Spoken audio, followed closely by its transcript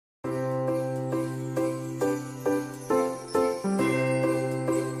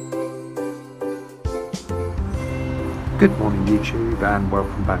Good morning YouTube, and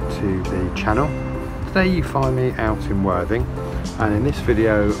welcome back to the channel. Today you find me out in Worthing, and in this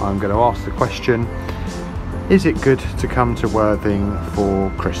video I'm going to ask the question, is it good to come to Worthing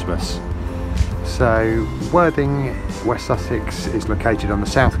for Christmas? So Worthing, West Sussex, is located on the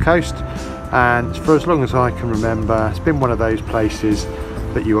south coast, and for as long as I can remember it's been one of those places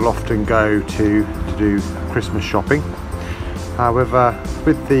that you will often go to do Christmas shopping. However,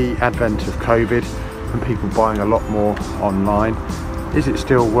 with the advent of COVID and people buying a lot more online, is it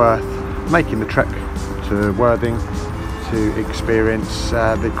still worth making the trek to Worthing to experience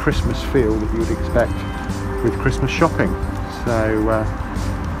the Christmas feel that you would expect with Christmas shopping? So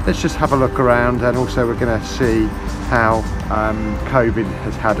let's just have a look around, and also we're going to see how COVID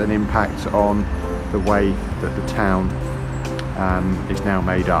has had an impact on the way that the town is now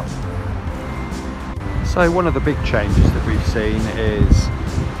made up. So one of the big changes that we've seen is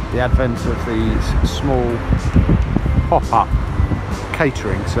the advent of these small pop-up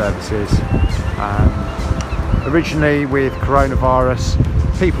catering services. Originally, with coronavirus,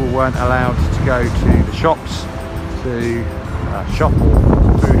 people weren't allowed to go to the shops to shop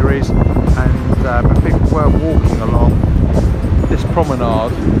or foodieries, and but people were walking along this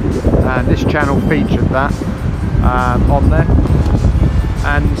promenade, and this channel featured that on there,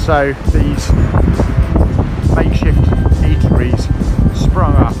 and so these makeshift eateries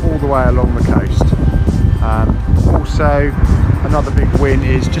sprung up all the way along the coast. Also, another big win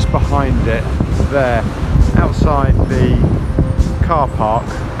is just behind it there, outside the car park.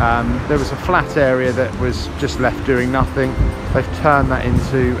 There was a flat area that was just left doing nothing. They've turned that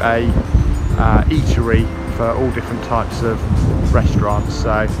into a eatery for all different types of restaurants,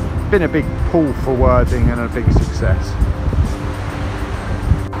 so been a big pull for Worthing and a big success.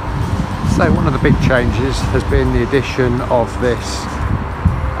 So one of the big changes has been the addition of this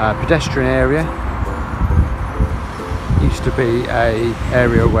pedestrian area. Used to be an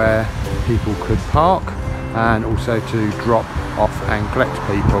area where people could park and also to drop off and collect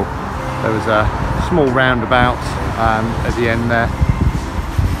people. There was a small roundabout at the end there,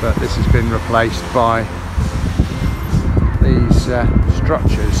 but this has been replaced by these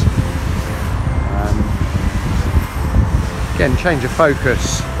structures. Again, change of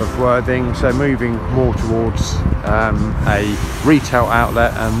focus of Worthing, so moving more towards a retail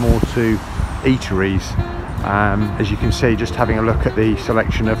outlet and more to eateries. As you can see, just having a look at the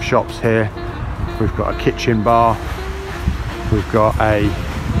selection of shops here, we've got a kitchen bar, we've got a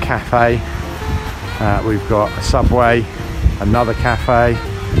cafe, we've got a Subway, another cafe,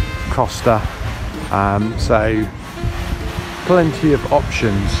 Costa, so plenty of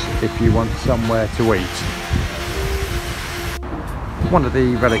options if you want somewhere to eat. One of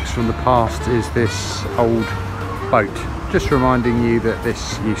the relics from the past is this old boat, just reminding you that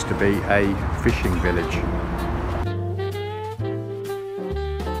this used to be a fishing village.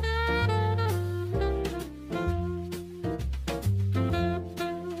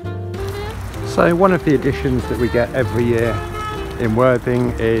 So one of the additions that we get every year in Worthing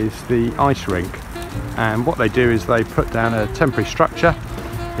is the ice rink, and what they do is they put down a temporary structure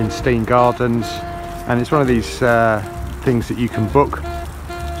in Steam Gardens, and it's one of these things that you can book.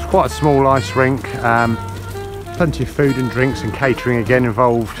 It's quite a small ice rink, plenty of food and drinks and catering again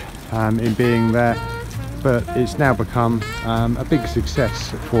involved in being there, but it's now become a big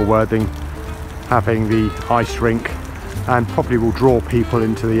success for Worthing having the ice rink, and probably will draw people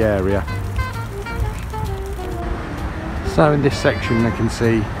into the area. So in this section you can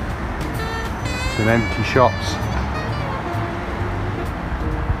see some empty shops,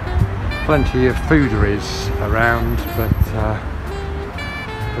 plenty of fooderies around, but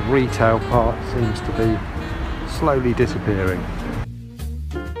the retail part seems to be slowly disappearing.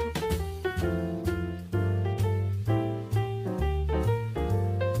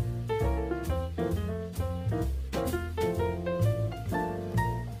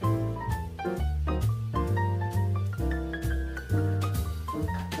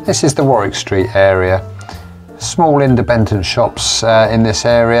 This is the Warwick Street area. Small independent shops in this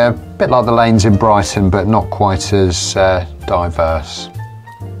area, a bit like the lanes in Brighton, but not quite as diverse.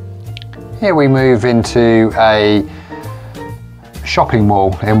 Here we move into a shopping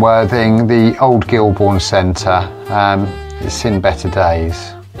mall in Worthing, the old Gilbourne Centre. It's in better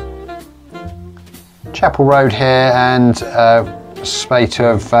days. Chapel Road here, and a spate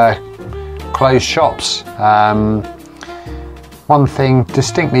of closed shops. One thing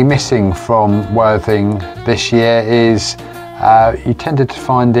distinctly missing from Worthing this year is you tended to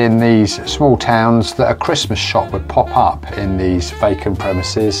find in these small towns that a Christmas shop would pop up in these vacant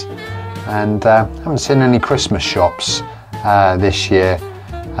premises, and haven't seen any Christmas shops this year.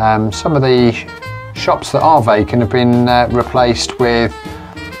 Some of the shops that are vacant have been replaced with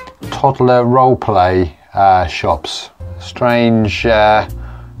toddler role play shops. Strange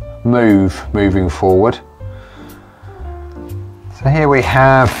moving forward. So here we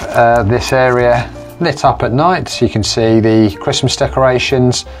have this area lit up at night, so you can see the Christmas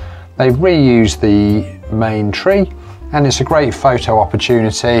decorations. They've reused the main tree, and it's a great photo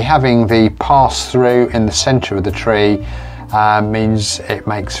opportunity. Having the pass-through in the centre of the tree means it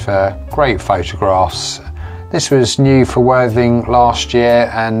makes for great photographs. This was new for Worthing last year,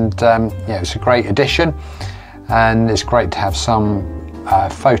 and yeah, it's a great addition, and it's great to have some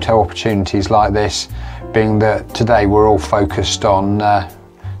photo opportunities like this, being that today we're all focused on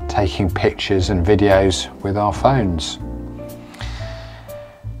taking pictures and videos with our phones.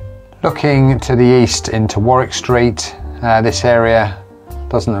 Looking to the east into Warwick Street, this area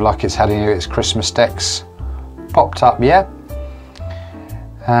doesn't look like it's had any of its Christmas decks popped up yet.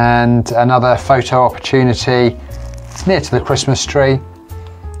 And another photo opportunity near to the Christmas tree.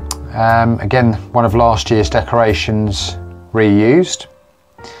 Again, one of last year's decorations reused.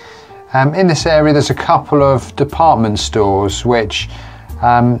 In this area there's a couple of department stores which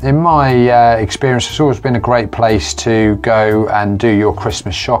in my experience has always been a great place to go and do your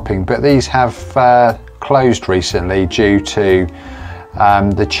Christmas shopping, but these have closed recently due to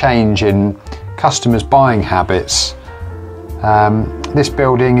the change in customers' buying habits. This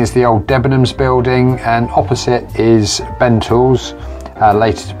building is the old Debenhams building, and opposite is Bentall's,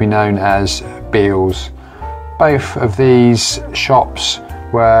 later to be known as Beale's. Both of these shops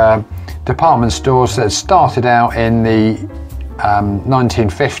were department stores that started out in the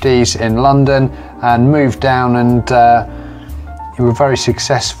 1950s in London and moved down, and were very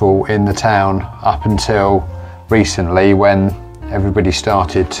successful in the town up until recently when everybody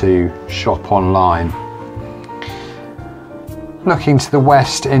started to shop online. Looking to the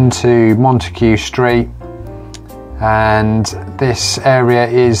west into Montague Street, and this area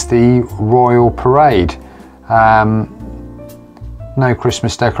is the Royal Parade. No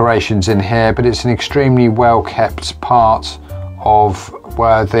Christmas decorations in here, but it's an extremely well kept part of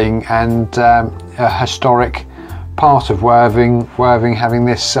Worthing, and a historic part of Worthing having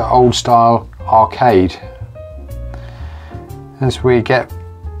this old style arcade. As we get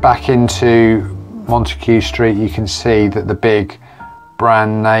back into Montague Street, you can see that the big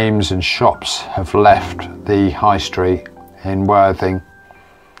brand names and shops have left the high street in Worthing,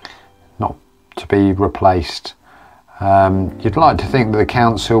 not to be replaced. You'd like to think that the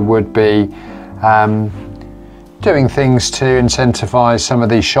council would be doing things to incentivise some of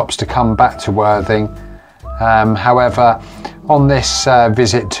these shops to come back to Worthing. However, on this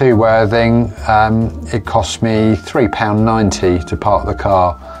visit to Worthing, it cost me £3.90 to park the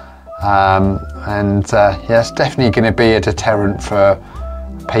car. Yeah, it's definitely going to be a deterrent for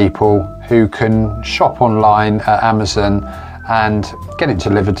people who can shop online at Amazon and get it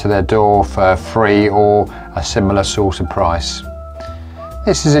delivered to their door for free or a similar sort of price.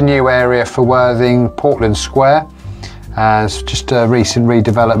 This is a new area for Worthing, Portland Square. It's just a recent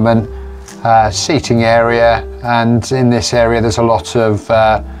redevelopment, seating area, and in this area there's a lot of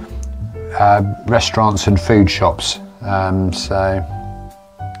restaurants and food shops. So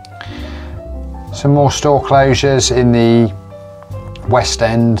some more store closures in the west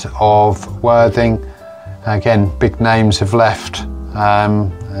end of Worthing. Again, big names have left,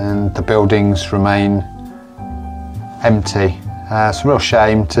 and the buildings remain empty. It's a real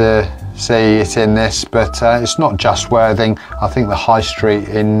shame to see it in this, but it's not just Worthing. I think the high street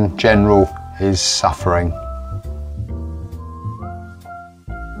in general is suffering.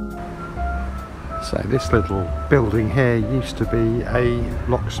 So this little building here used to be a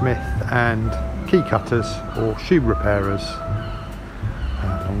locksmith and key cutters or shoe repairers.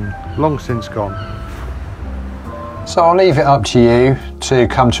 Long since gone. So I'll leave it up to you to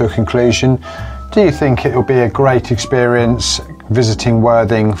come to a conclusion. Do you think it will be a great experience visiting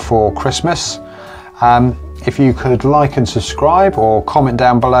Worthing for Christmas? If you could like and subscribe or comment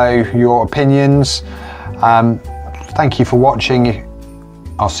down below your opinions. Thank you for watching.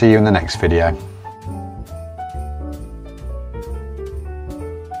 I'll see you in the next video.